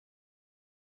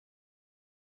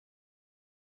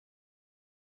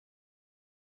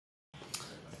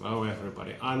Hello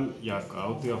everybody, I'm Jaakko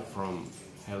Autio from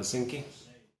Helsinki.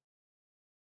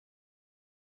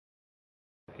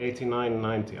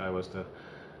 89-90 I was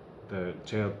the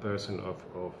chairperson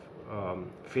of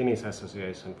Finnish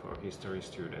Association for History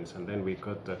Students, and then we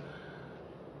got the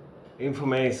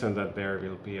information that there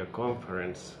will be a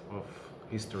conference of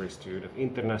history students,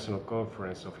 international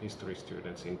conference of history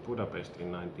students in Budapest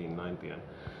in 1990,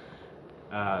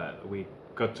 and we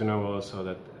got to know also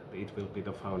that it will be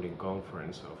the founding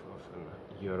conference of an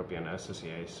European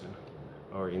association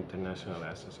or international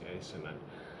association,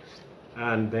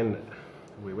 and then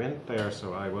we went there.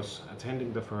 So I was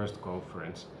attending the first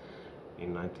conference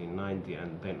in 1990,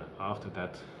 and then after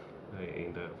that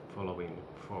in the following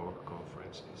 4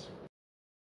 conferences.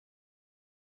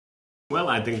 Well,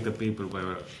 I think the people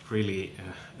were really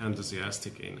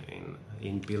enthusiastic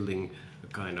in building a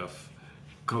kind of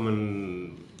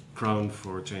common ground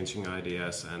for changing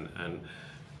ideas and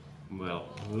well,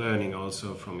 learning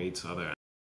also from each other.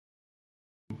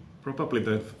 Probably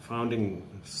the founding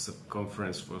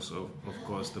conference was of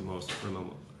course the most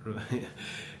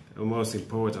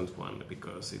important one,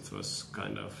 because it was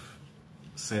kind of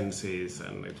senses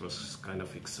and it was kind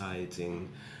of exciting,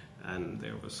 and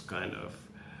there was kind of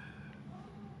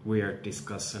weird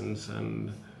discussions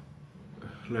and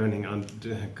learning and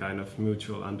kind of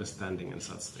mutual understanding and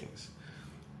such things.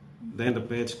 Then the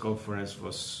page conference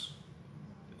was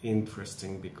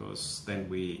interesting because then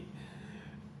we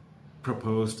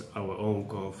proposed our own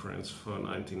conference for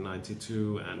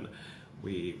 1992, and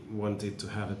we wanted to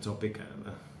have a topic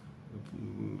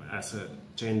as a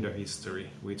gender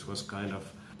history, which was kind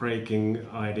of breaking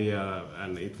idea,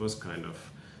 and it was kind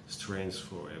of strange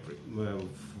for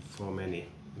many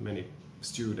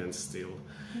students still.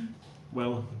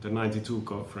 Well, the 92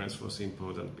 conference was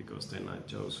important because then I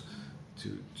chose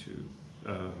to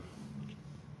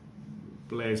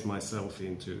place myself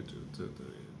into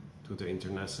the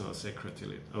international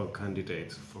secretariat, or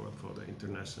candidate for the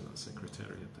international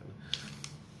secretariat. And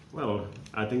well,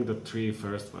 I think the 3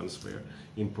 first ones were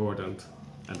important,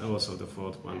 and also the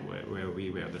 4th one where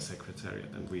we were the secretariat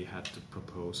and we had to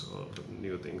propose all the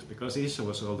new things, because ISHA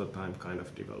was all the time kind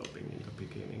of developing in the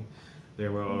beginning.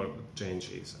 There were all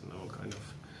changes and all kind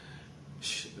of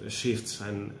shifts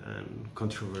and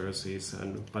controversies,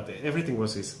 but everything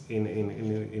was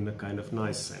in a kind of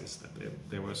nice sense, that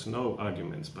there was no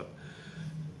arguments, but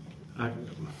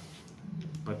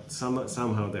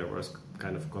somehow there was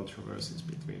kind of controversies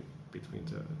between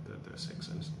the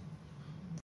sections.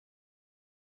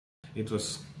 It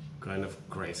was kind of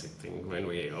crazy thing when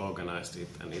we organized it,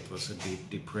 and it was a deep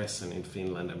depression in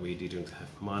Finland, and we didn't have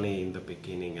money in the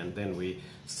beginning, and then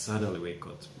suddenly we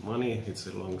got money. It's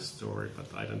a long story,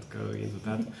 but I don't go into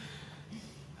that.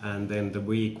 And then the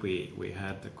week we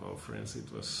had the conference,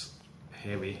 it was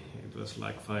heavy. It was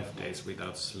like 5 days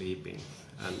without sleeping,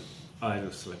 and I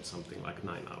slept something like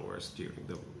 9 hours during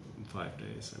the 5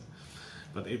 days,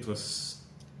 but it was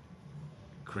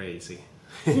crazy.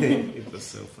 It was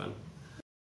so fun.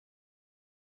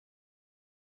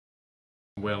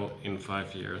 Well, in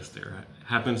 5 years there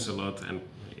happens a lot, and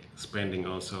spending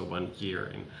also 1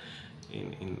 year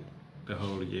in the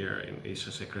whole year in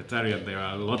ISHA Secretariat, there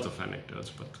are a lot of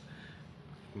anecdotes, but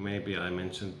maybe I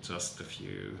mentioned just a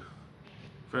few.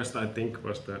 First, I think,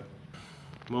 was the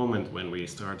moment when we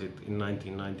started in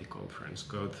 1990 conference,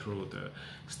 go through the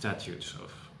statutes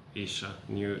of ISHA,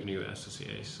 new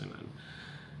association, and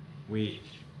we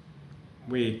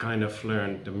kind of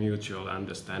learned the mutual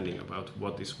understanding about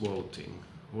what is voting,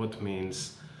 what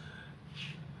means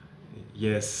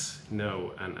yes,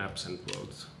 no, and absent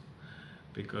votes.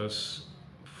 Because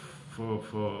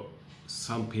for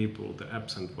some people, the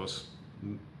absent was,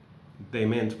 they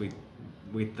meant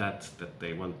with that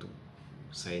they want to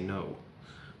say no,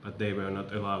 but they were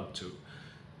not allowed to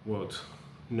vote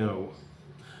no.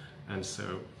 And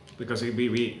so, because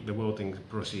the voting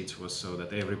procedure was so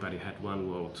that everybody had 1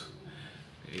 vote.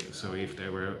 So if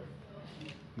there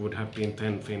would have been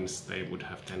 10 Finns, they would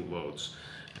have 10 votes,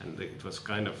 and it was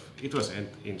an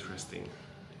interesting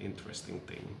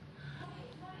thing.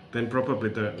 Then probably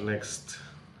the next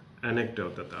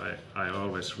anecdote that I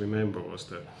always remember was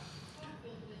the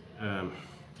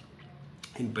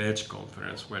in Page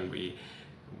conference, when we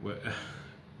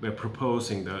were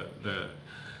proposing to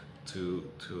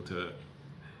the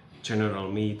general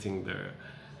meeting the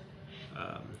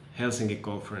Helsinki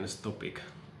conference topic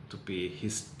to be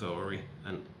his story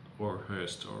or her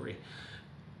story.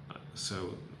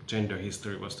 So gender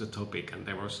history was the topic, and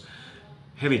there was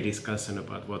heavy discussion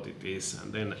about what it is.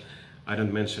 And then I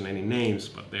don't mention any names,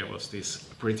 but there was this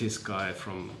British guy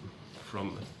from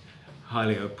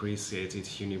highly appreciated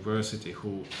university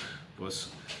who was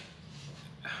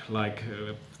like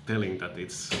telling that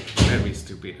it's very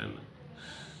stupid an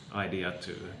idea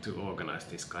to organize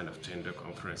this kind of gender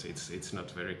conference. It's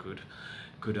not very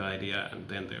good idea. And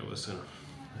then there was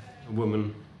a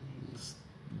woman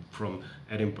from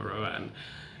Edinburgh, and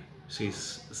she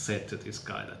said to this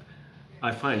guy that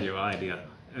I find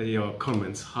your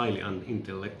comments highly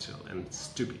unintellectual and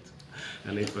stupid.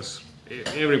 And it was,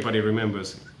 everybody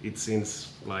remembers it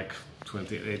since like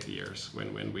 28 years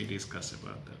when we discuss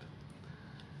about that.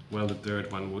 Well, the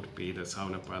third one would be the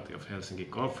sauna party of Helsinki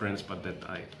conference, but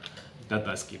that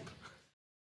I skip.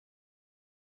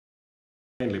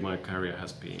 Mainly my career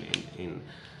has been in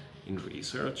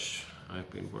research. I've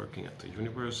been working at the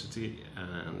university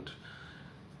and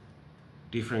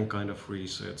different kind of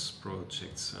research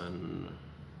projects and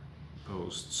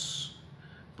posts,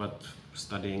 but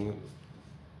studying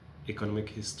economic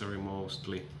history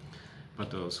mostly,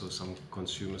 but also some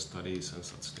consumer studies and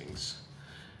such things.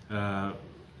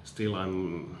 Still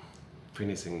I'm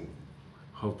finishing,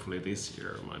 hopefully this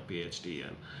year, my PhD,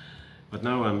 but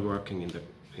now I'm working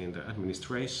in the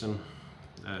administration,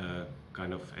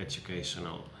 kind of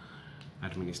educational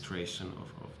administration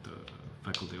of the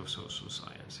Faculty of Social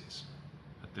Sciences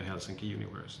at the Helsinki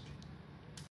University.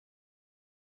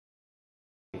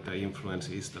 The influence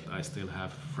is that I still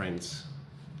have friends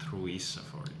through ISHA,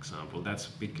 for example. That's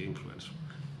a big influence.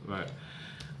 But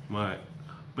my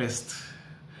best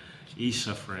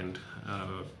ISHA friend,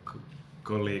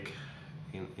 colleague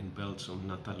in Belgium,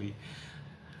 Natalie,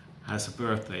 has a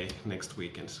birthday next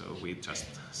weekend, so we just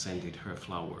sent her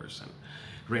flowers and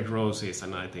red roses,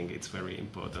 and I think it's very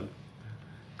important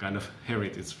kind of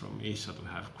heritage from ISHA to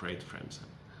have great friends.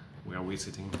 And we are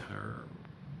visiting her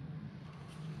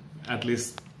at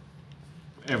least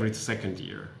every second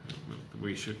year.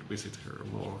 We should visit her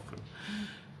more often.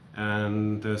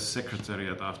 And the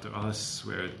secretariat after us,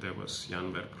 where there was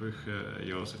Jan Verbrugge,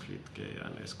 Josef Litke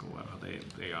and Esko Varha,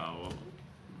 they are all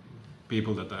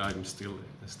people that I'm still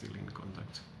in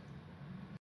contact.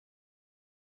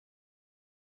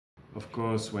 Of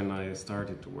course, when I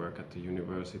started to work at the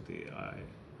university,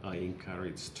 I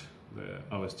encouraged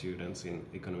our students in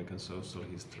economic and social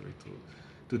history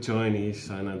to join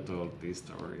ISHA, and I told these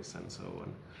stories and so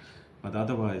on. But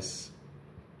otherwise,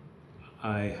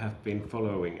 I have been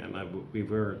following, and we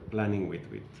were planning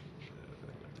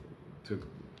to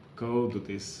go to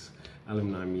this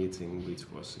alumni meeting, which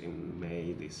was in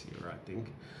May this year, I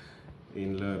think,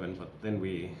 in Leuven. But then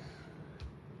we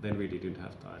didn't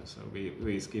have time, so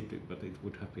we skipped it. But it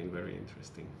would have been very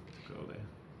interesting to go there.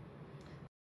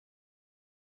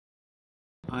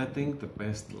 I think the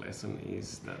best lesson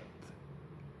is that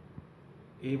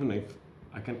even if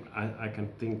I can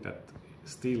think that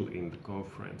still in the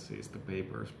conferences, the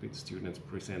papers which students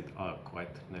present are quite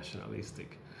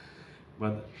nationalistic.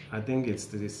 But I think it's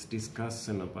this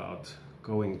discussion about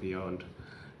going beyond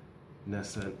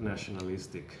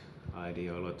nationalistic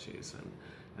ideologies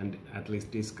and at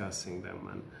least discussing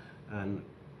them and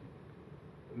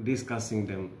discussing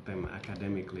them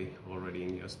academically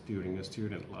already during your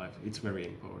student life. It's very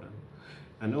important.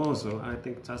 And also, I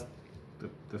think just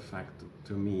the fact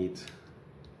to meet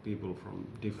people from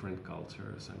different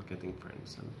cultures and getting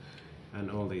friends and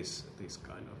all this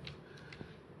kind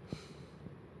of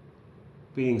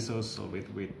being social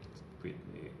with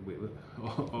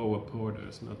our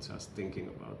borders, not just thinking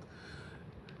about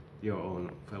your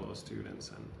own fellow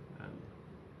students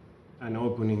and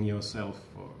opening yourself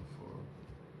for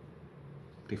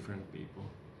different people.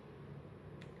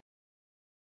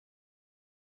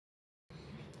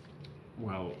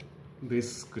 Well,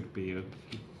 this could be a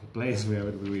place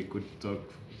where we could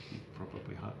talk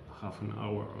probably half an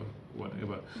hour or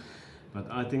whatever, but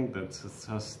I think that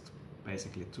just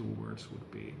basically 2 words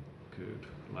would be good,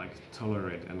 like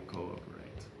tolerate and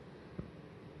cooperate.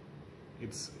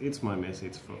 It's my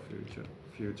message for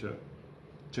future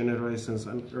generations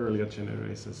and earlier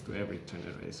generations, to every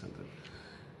generation, that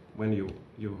when you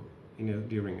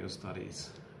during your studies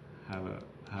have a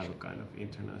kind of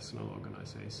international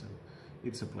organization,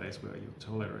 it's a place where you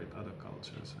tolerate other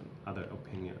cultures and other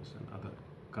opinions and other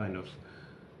kind of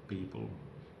people,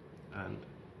 and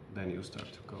then you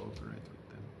start to cooperate with